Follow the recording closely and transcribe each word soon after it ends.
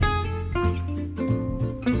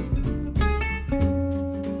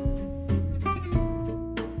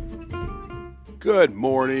Good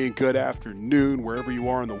morning, good afternoon, wherever you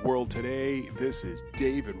are in the world today. This is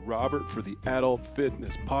David Robert for the Adult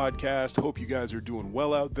Fitness Podcast. Hope you guys are doing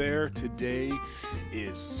well out there. Today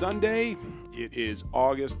is Sunday. It is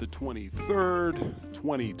August the 23rd,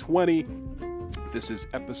 2020. This is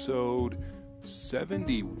episode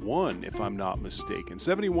 71, if I'm not mistaken.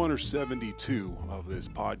 71 or 72 of this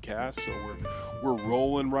podcast. So we're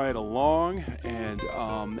rolling right along. And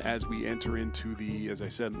as we enter into as I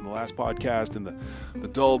said in the last podcast, in the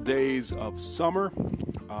dull days of summer,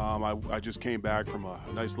 I just came back from a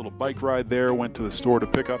nice little bike ride there, went to the store to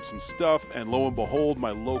pick up some stuff, and lo and behold,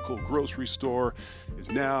 my local grocery store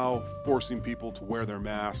is now forcing people to wear their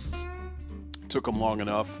masks. It took them long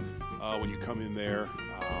enough. When you come in there,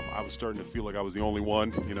 I was starting to feel like I was the only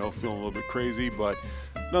one, feeling a little bit crazy, but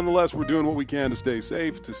nonetheless, we're doing what we can to stay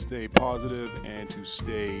safe, to stay positive, and to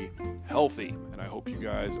stay healthy. And I hope you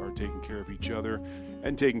guys are taking care of each other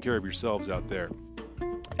and taking care of yourselves out there.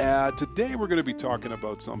 Today, we're going to be talking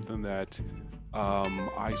about something that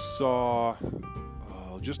I saw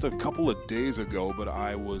just a couple of days ago, but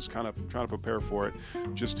I was kind of trying to prepare for it.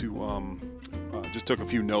 Just took a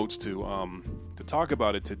few notes to talk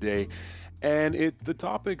about it today. And the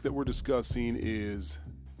topic that we're discussing is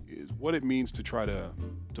what it means to try to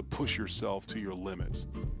push yourself to your limits.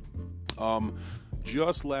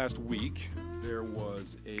 Just last week, there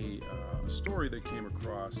was a story that came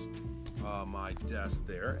across my desk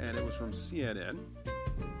there, and it was from CNN.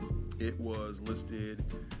 It was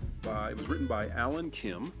written by Alan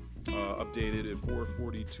Kim, updated at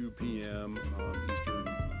 4:42 p.m. Eastern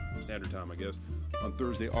Standard Time, I guess, on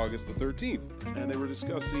Thursday, August the 13th. And they were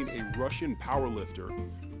discussing a Russian powerlifter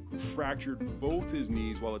who fractured both his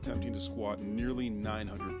knees while attempting to squat nearly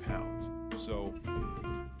 900 pounds. So,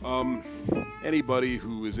 anybody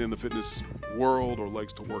who is in the fitness world or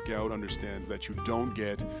likes to work out understands that you don't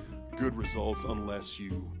get good results unless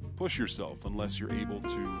you push yourself, unless you're able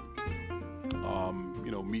to,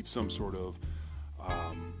 meet some sort of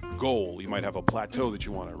goal. You might have a plateau that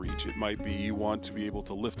you want to reach. It might be you want to be able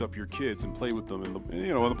to lift up your kids and play with them in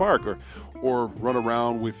the park, or run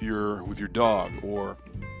around with your dog, or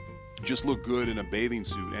just look good in a bathing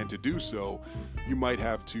suit. And to do so, you might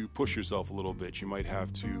have to push yourself a little bit. You might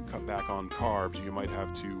have to cut back on carbs. You might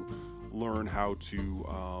have to learn how to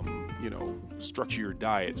structure your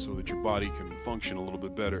diet so that your body can function a little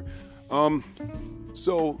bit better.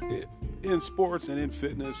 So in sports and in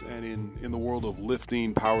fitness and in the world of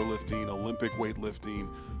lifting, powerlifting, Olympic weightlifting,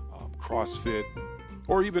 CrossFit,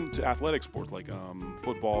 or even to athletic sports like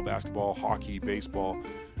football, basketball, hockey, baseball,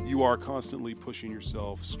 you are constantly pushing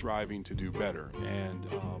yourself, striving to do better. And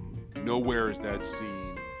nowhere is that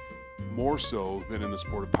seen more so than in the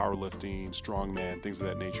sport of powerlifting, strongman, things of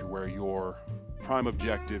that nature, where your prime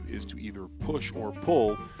objective is to either push or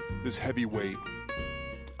pull this heavy weight,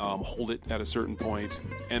 hold it at a certain point,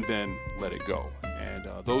 and then let it go. And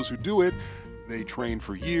those who do it, they train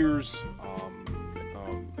for years.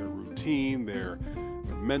 Their routine, their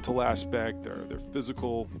mental aspect, their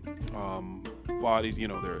physical bodies,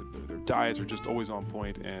 their diets are just always on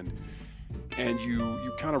point, and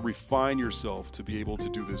you kind of refine yourself to be able to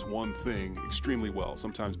do this one thing extremely well,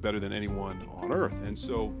 sometimes better than anyone on earth. And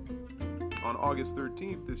so on August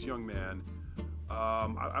 13th, this young man,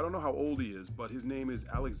 I don't know how old he is, but his name is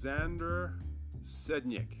Alexander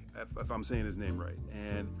Sednik, if I'm saying his name right.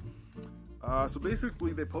 And so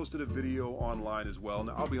basically they posted a video online as well.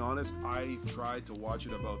 Now, I'll be honest, I tried to watch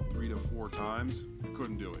it about 3 to 4 times. I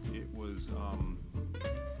couldn't do it.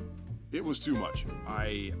 It was too much.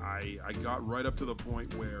 I got right up to the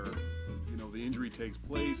point where the injury takes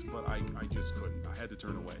place, but I just couldn't. I had to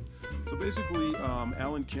turn away. So basically,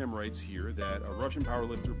 Alan Kim writes here that a Russian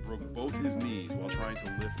powerlifter broke both his knees while trying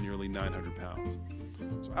to lift nearly 900 pounds.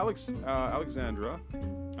 So Alexander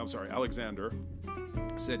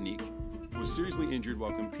Sednik was seriously injured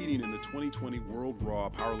while competing in the 2020 World Raw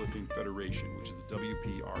Powerlifting Federation, which is the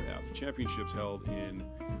WPRF championships held in,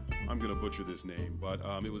 I'm going to butcher this name, but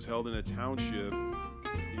it was held in a township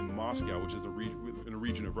in Moscow, which is in a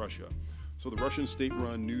region of Russia. So the Russian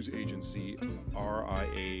state-run news agency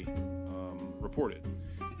RIA reported.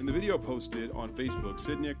 In the video posted on Facebook,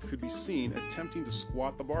 Sednik could be seen attempting to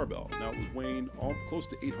squat the barbell. Now it was weighing close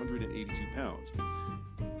to 882 pounds.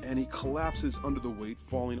 And he collapses under the weight,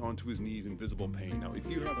 falling onto his knees in visible pain. Now,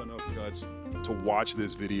 if you have enough guts to watch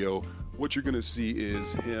this video, what you're going to see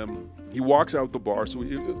is he walks out the bar. So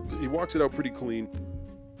he walks it out pretty clean.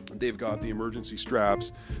 They've got the emergency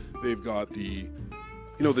straps. They've got the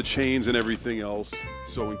chains and everything else,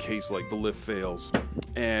 so in case like the lift fails.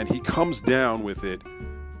 And he comes down with it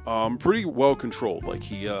pretty well controlled. Like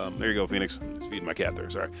there you go, Phoenix. Just feeding my cat there.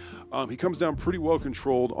 Sorry. He comes down pretty well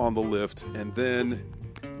controlled on the lift, and then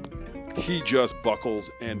he just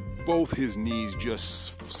buckles, and both his knees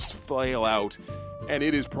just flail out, and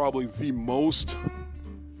it is probably the most.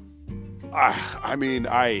 I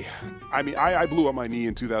blew up my knee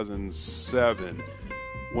in 2007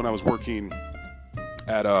 when I was working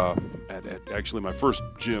at actually my first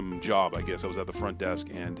gym job. I guess I was at the front desk,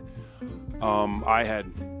 and I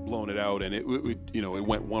had blown it out, and it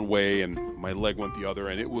went one way, and my leg went the other,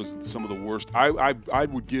 and it was some of the worst. I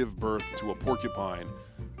would give birth to a porcupine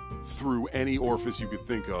through any orifice you could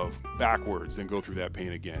think of backwards, then go through that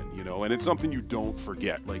pain again, and it's something you don't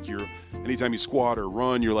forget. Like anytime you squat or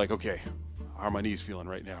run, you're like, okay, how are my knees feeling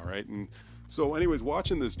right now, right? And so anyways,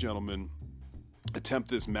 watching this gentleman attempt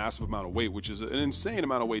this massive amount of weight, which is an insane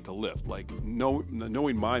amount of weight to lift, like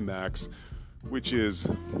knowing my max, which is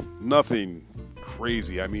nothing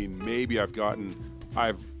crazy. I mean, maybe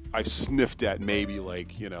I've sniffed at maybe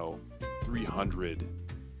 300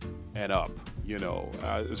 and up,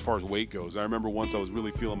 as far as weight goes. I remember once I was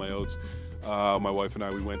really feeling my oats. My wife and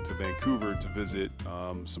I, we went to Vancouver to visit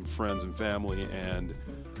some friends and family, and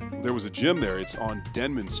there was a gym there. It's on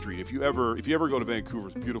Denman Street. If you ever go to Vancouver,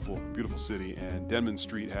 it's a beautiful, beautiful city, and Denman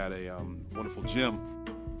Street had a wonderful gym.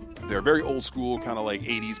 They're very old school, kind of like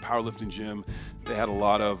 80s powerlifting gym. They had a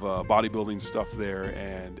lot of bodybuilding stuff there,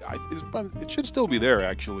 and it should still be there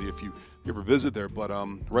actually if you ever visit there. But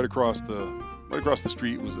right across the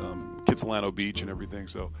street was Kitsilano Beach and everything.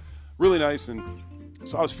 So really nice. And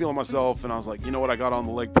so I was feeling myself, and I was like, you know what? I got on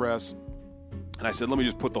the leg press, and I said, let me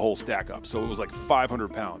just put the whole stack up. So it was like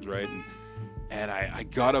 500 pounds, right? And I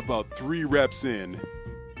got about 3 reps in,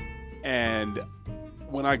 and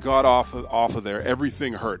when I got off of there,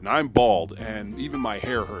 everything hurt. And I'm bald, and even my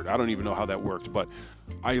hair hurt. I don't even know how that worked, but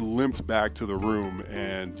I limped back to the room,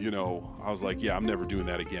 and, I was like, yeah, I'm never doing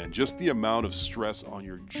that again. Just the amount of stress on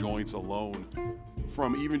your joints alone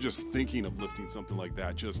from even just thinking of lifting something like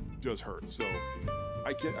that just hurts. So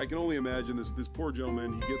I can only imagine this poor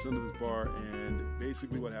gentleman. He gets under this bar, and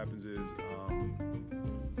basically what happens is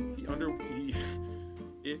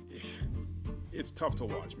it's tough to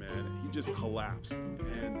watch, man. He just collapsed,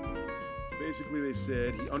 and basically they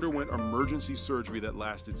said he underwent emergency surgery that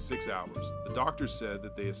lasted 6 hours. The doctors said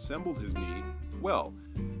that they assembled his knee well,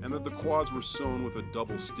 and that the quads were sewn with a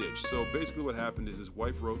double stitch. So basically what happened is his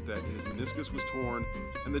wife wrote that his meniscus was torn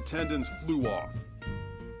and the tendons flew off,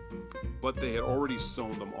 but they had already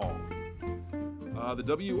sewn them all. The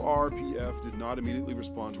WRPF did not immediately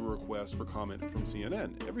respond to a request for comment from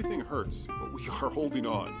CNN. Everything hurts, but we are holding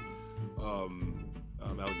on.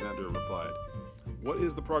 Alexander replied. What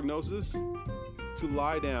is the prognosis? To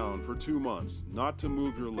lie down for 2 months, not to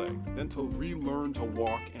move your legs, then to relearn to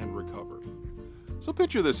walk and recover. So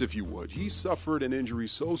picture this if you would. He suffered an injury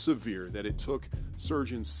so severe that it took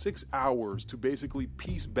surgeons 6 hours to basically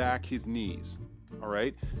piece back his knees. All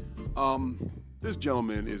right? This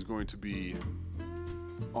gentleman is going to be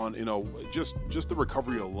on, just the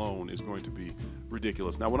recovery alone is going to be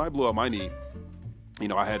ridiculous. Now, when I blew out my knee,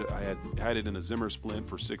 I had it in a Zimmer splint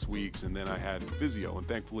for 6 weeks, and then I had physio, and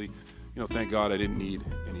thankfully, thank God I didn't need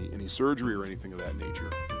any surgery or anything of that nature.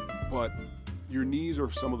 But your knees are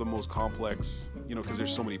some of the most complex, because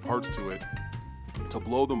there's so many parts to it. To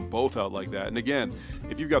blow them both out like that, and again,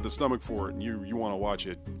 if you've got the stomach for it and you want to watch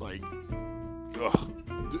it,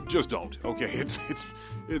 just don't. Okay,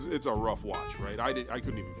 it's a rough watch, right? I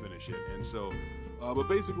couldn't even finish it, and so. But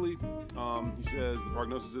basically, he says the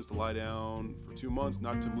prognosis is to lie down for 2 months,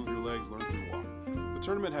 not to move your legs, learn to walk. The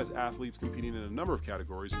tournament has athletes competing in a number of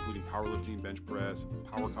categories, including powerlifting, bench press,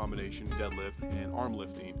 power combination, deadlift, and arm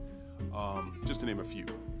lifting, just to name a few.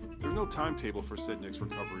 There's no timetable for Sedgwick's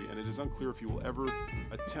recovery, and it is unclear if he will ever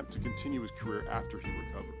attempt to continue his career after he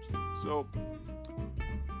recovers. So,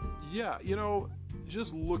 yeah,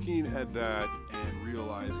 just looking at that and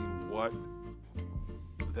realizing what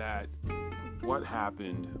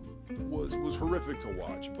happened was horrific to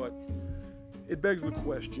watch, but it begs the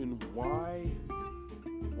question, why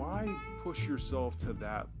push yourself to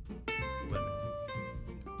that limit?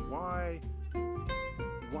 Why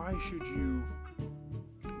should you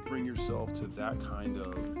bring yourself to that kind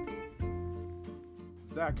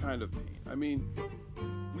of pain? I mean,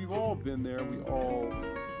 we've all been there. We all,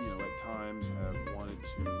 at times have wanted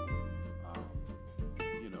to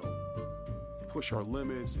push our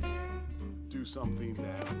limits and do something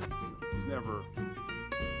that was never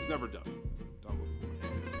done before.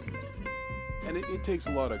 And it takes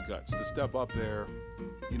a lot of guts to step up there,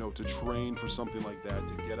 to train for something like that,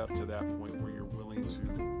 to get up to that point where you're willing to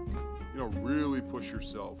really push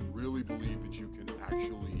yourself, really believe that you can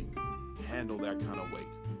actually handle that kind of weight.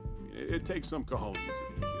 It takes some cojones, as the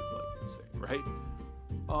kids like to say, right?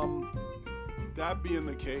 That being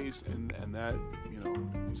the case, and that,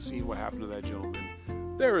 seeing what happened to that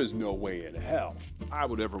gentleman, there is no way in hell I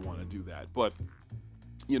would ever want to do that. But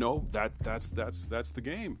that's the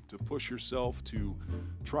game, to push yourself, to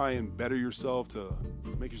try and better yourself, to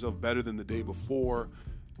make yourself better than the day before.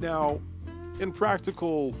 Now, in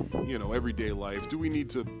practical, everyday life, do we need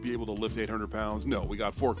to be able to lift 800 pounds? No, we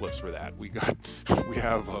got forklifts for that. We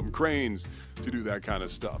have cranes to do that kind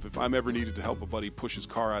of stuff. If I'm ever needed to help a buddy push his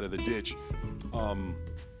car out of the ditch,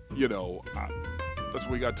 that's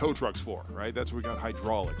what we got tow trucks for, right? That's what we got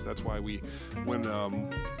hydraulics. That's why as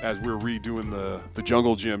we're redoing the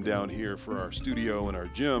jungle gym down here for our studio and our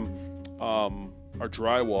gym, our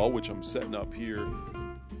drywall, which I'm setting up here,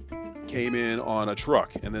 came in on a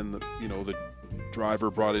truck, and then the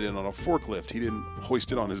driver brought it in on a forklift. He didn't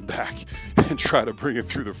hoist it on his back and try to bring it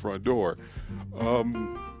through the front door.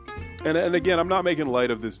 And again, I'm not making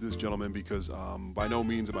light of this gentleman, because by no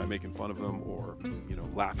means am I making fun of him or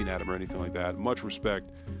laughing at him or anything like that. Much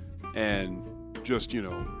respect, and just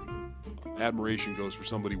admiration goes for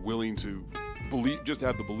somebody willing to believe, just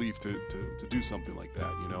have the belief to do something like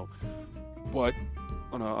that. But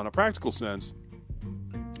on a practical sense,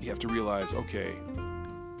 you have to realize, okay,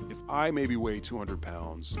 if I maybe weigh 200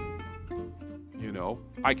 pounds,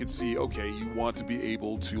 I could see, okay, you want to be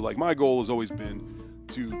able to, like, my goal has always been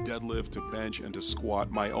to deadlift, to bench, and to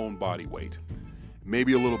squat my own body weight.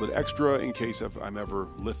 Maybe a little bit extra in case if I'm ever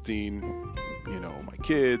lifting, my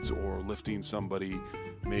kids, or lifting somebody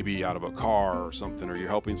maybe out of a car or something, or you're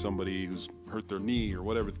helping somebody who's hurt their knee or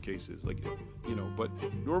whatever the case is. But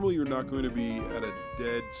normally you're not going to be at a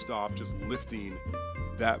dead stop just lifting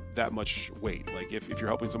that much weight. Like if you're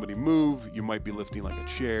helping somebody move, you might be lifting like a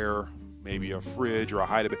chair, maybe a fridge or a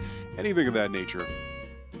high, anything of that nature.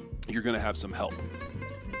 You're going to have some help.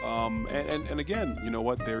 And again,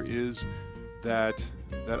 there is that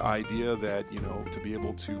idea that, to be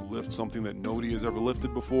able to lift something that nobody has ever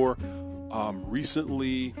lifted before.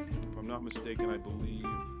 Recently, if I'm not mistaken, I believe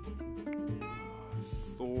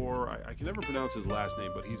Thor, I can never pronounce his last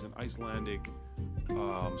name, but he's an Icelandic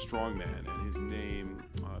strongman, and his name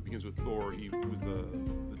begins with Thor. He was the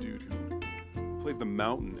dude who played the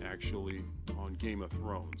Mountain, actually, on Game of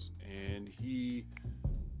Thrones, and he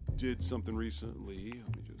did something recently.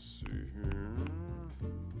 Let me just see here.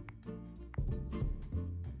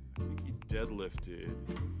 I think he deadlifted.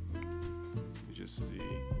 Let me just see.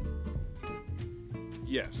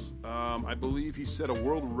 Yes, I believe he set a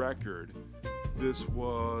world record. This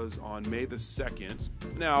was on May the 2nd.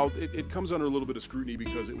 Now, it comes under a little bit of scrutiny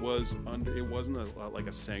because it wasn't like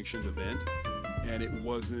a sanctioned event, and it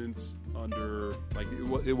wasn't under, like,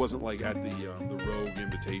 it wasn't like at the Rogue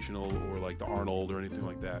Invitational or like the Arnold or anything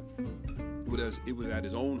like that. It was at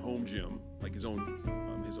his own home gym, like his own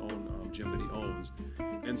gym that he owns.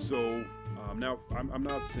 And so now I'm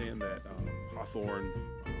not saying that Hawthorne,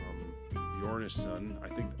 Bjorn's son,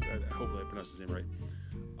 hopefully I pronounced his name right,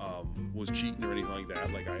 was cheating or anything like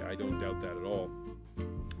that. Like, I don't doubt that at all.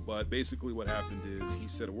 But basically what happened is he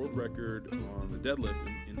set a world record on the deadlift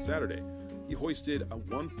in Saturday. He hoisted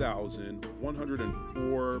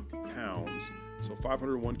 1,104 pounds, so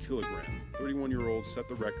 501 kilograms. The 31-year-old set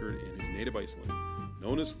the record in his native Iceland.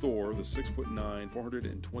 Known as Thor, the 6'9",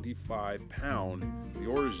 425-pound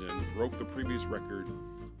Bjornsson broke the previous record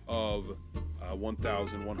of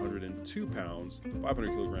 1,102 pounds,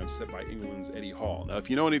 500 kilograms, set by England's Eddie Hall. Now, if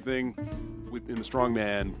you know anything in the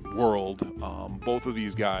strongman world, both of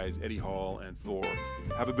these guys, Eddie Hall and Thor,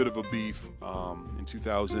 have a bit of a beef. In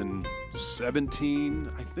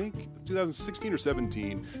 2017, I think, 2016 or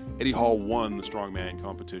 17, Eddie Hall won the strongman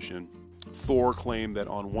competition. Thor claimed that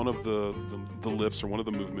on one of the lifts or one of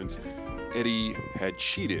the movements, Eddie had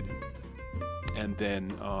cheated. And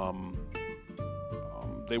then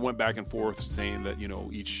they went back and forth saying that,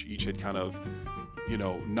 each had kind of,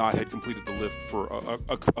 not had completed the lift for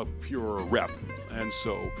a pure rep. And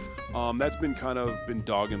so that's been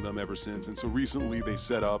dogging them ever since. And so recently they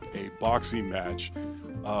set up a boxing match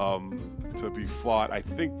to be fought, I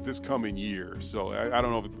think, this coming year. So I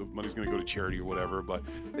don't know if the money's going to go to charity or whatever, but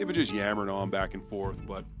they've been just yammering on back and forth.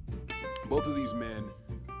 But both of these men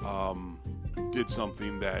did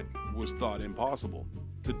something that was thought impossible.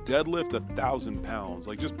 To deadlift 1,000 pounds,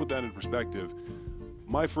 like, just put that in perspective.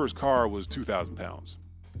 My first car was 2,000 pounds.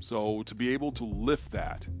 So to be able to lift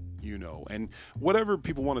that, and whatever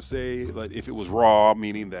people want to say, like if it was raw,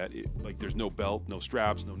 meaning that there's no belt, no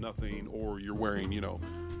straps, no nothing, or you're wearing,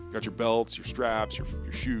 got your belts, your straps, your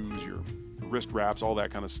shoes, your wrist wraps, all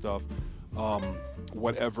that kind of stuff.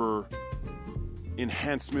 Whatever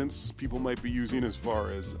enhancements people might be using as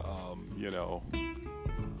far as,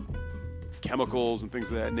 chemicals and things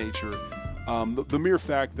of that nature. The mere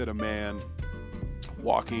fact that a man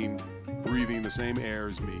walking, breathing the same air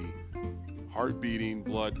as me, heart beating,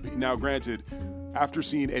 blood. Now, granted, after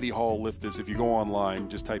seeing Eddie Hall lift this, if you go online,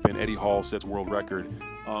 just type in Eddie Hall sets world record,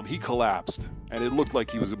 he collapsed, and it looked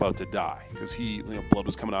like he was about to die because blood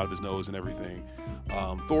was coming out of his nose and everything.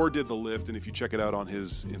 Thor did the lift, and if you check it out on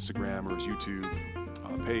his Instagram or his YouTube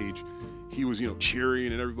page, he was,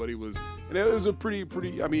 cheering, and everybody was, and it was a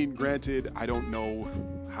pretty, I mean, granted, I don't know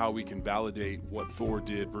how we can validate what Thor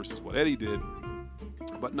did versus what Eddie did,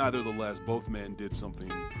 but nevertheless, both men did something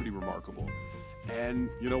pretty remarkable. And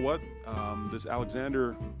you know what? This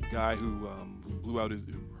Alexander guy who blew out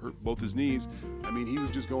hurt both his knees, I mean, he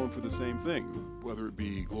was just going for the same thing, whether it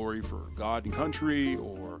be glory for God and country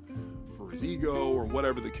or for his ego or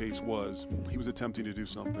whatever the case was. He was attempting to do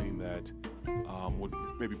something that would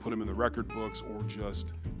maybe put him in the record books or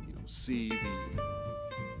just, see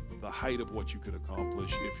the height of what you could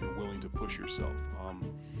accomplish if you're willing to push yourself.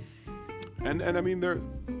 And I mean,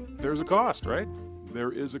 there's a cost, right?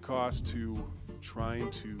 There is a cost to trying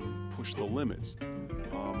to push the limits.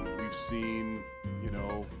 We've seen,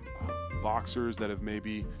 boxers that have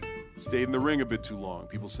maybe stayed in the ring a bit too long.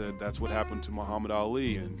 People said that's what happened to Muhammad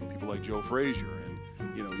Ali and people like Joe Frazier.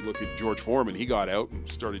 And, you look at George Foreman, he got out and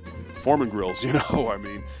started Foreman grills, I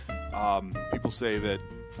mean, people say that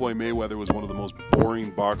Floyd Mayweather was one of the most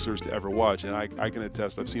boring boxers to ever watch. And I can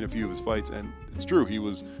attest, I've seen a few of his fights, and it's true. He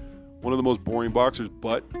was one of the most boring boxers,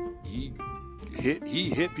 but he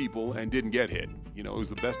hit people and didn't get hit. He was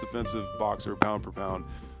the best defensive boxer pound per pound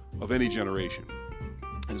of any generation.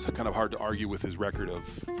 And it's kind of hard to argue with his record of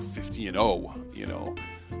 50-0,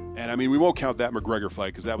 And I mean, we won't count that McGregor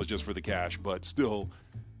fight because that was just for the cash, but still,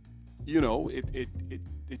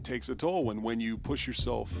 it takes a toll when you push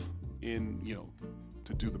yourself in,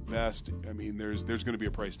 to do the best. I mean, there's going to be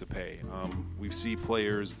a price to pay. We see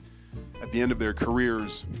players at the end of their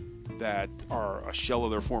careers that are a shell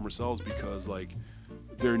of their former selves because, like,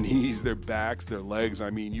 their knees, their backs, their legs,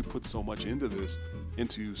 I mean, you put so much into this,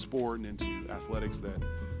 into sport and into athletics, that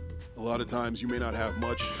a lot of times you may not have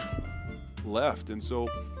much left. And so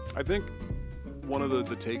I think one of the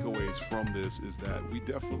takeaways from this is that we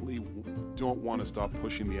definitely don't want to stop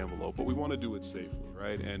pushing the envelope, but we want to do it safely,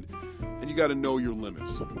 right? And you got to know your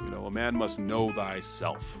limits. A man must know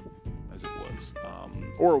thyself, as it was,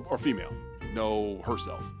 or female, know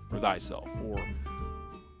herself or thyself, or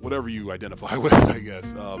whatever you identify with, I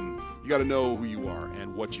guess. You got to know who you are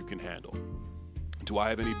and what you can handle. Do I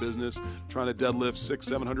have any business trying to deadlift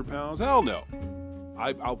 600-700 pounds? Hell no.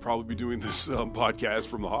 I'll probably be doing this podcast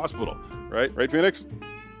from the hospital, right? Right, Phoenix?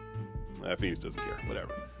 Phoenix doesn't care.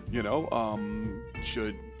 Whatever.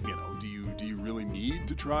 Do you really need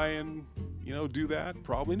to try and do that?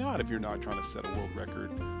 Probably not. If you're not trying to set a world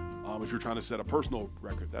record, if you're trying to set a personal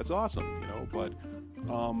record, that's awesome. But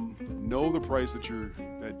know the price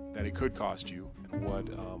that it could cost you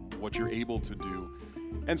and what you're able to do,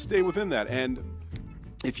 and stay within that. And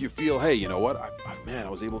if you feel, hey, you know what, I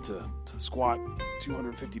was able to squat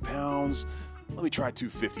 250 pounds, let me try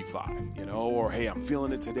 255, or hey, I'm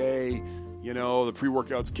feeling it today, the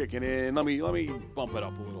pre-workout's kicking in, let me bump it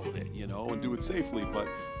up a little bit, and do it safely. But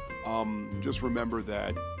just remember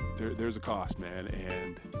that there's a cost, man,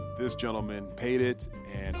 and this gentleman paid it,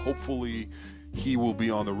 and hopefully he will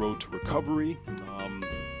be on the road to recovery.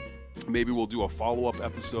 Maybe we'll do a follow-up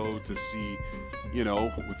episode to see,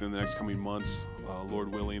 within the next coming months,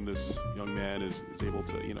 Lord willing, this young man is able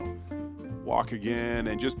to, walk again.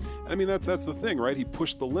 And that's the thing, right? He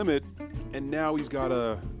pushed the limit, and now he's got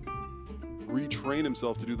to retrain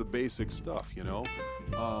himself to do the basic stuff,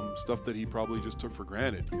 stuff that he probably just took for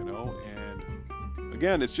granted, and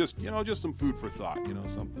again, it's just, just some food for thought,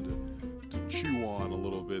 something to chew on a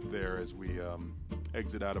little bit there as we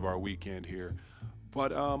exit out of our weekend here.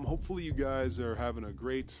 But hopefully you guys are having a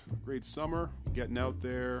great summer, getting out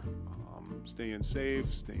there, staying safe,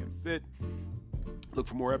 staying fit. Look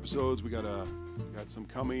for more episodes. We got some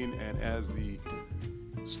coming, and as the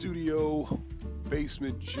studio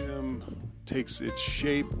basement gym takes its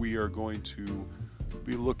shape, we are going to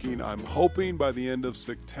be looking, I'm hoping by the end of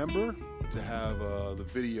September, to have the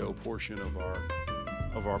video portion of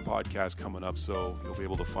our podcast coming up, so you'll be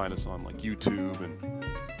able to find us on like YouTube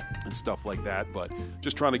and stuff like that. But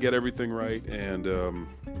just trying to get everything right and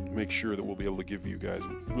make sure that we'll be able to give you guys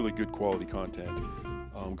really good quality content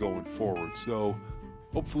going forward. So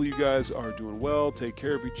hopefully you guys are doing well, take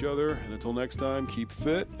care of each other, and until next time, keep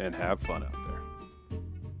fit and have fun out there.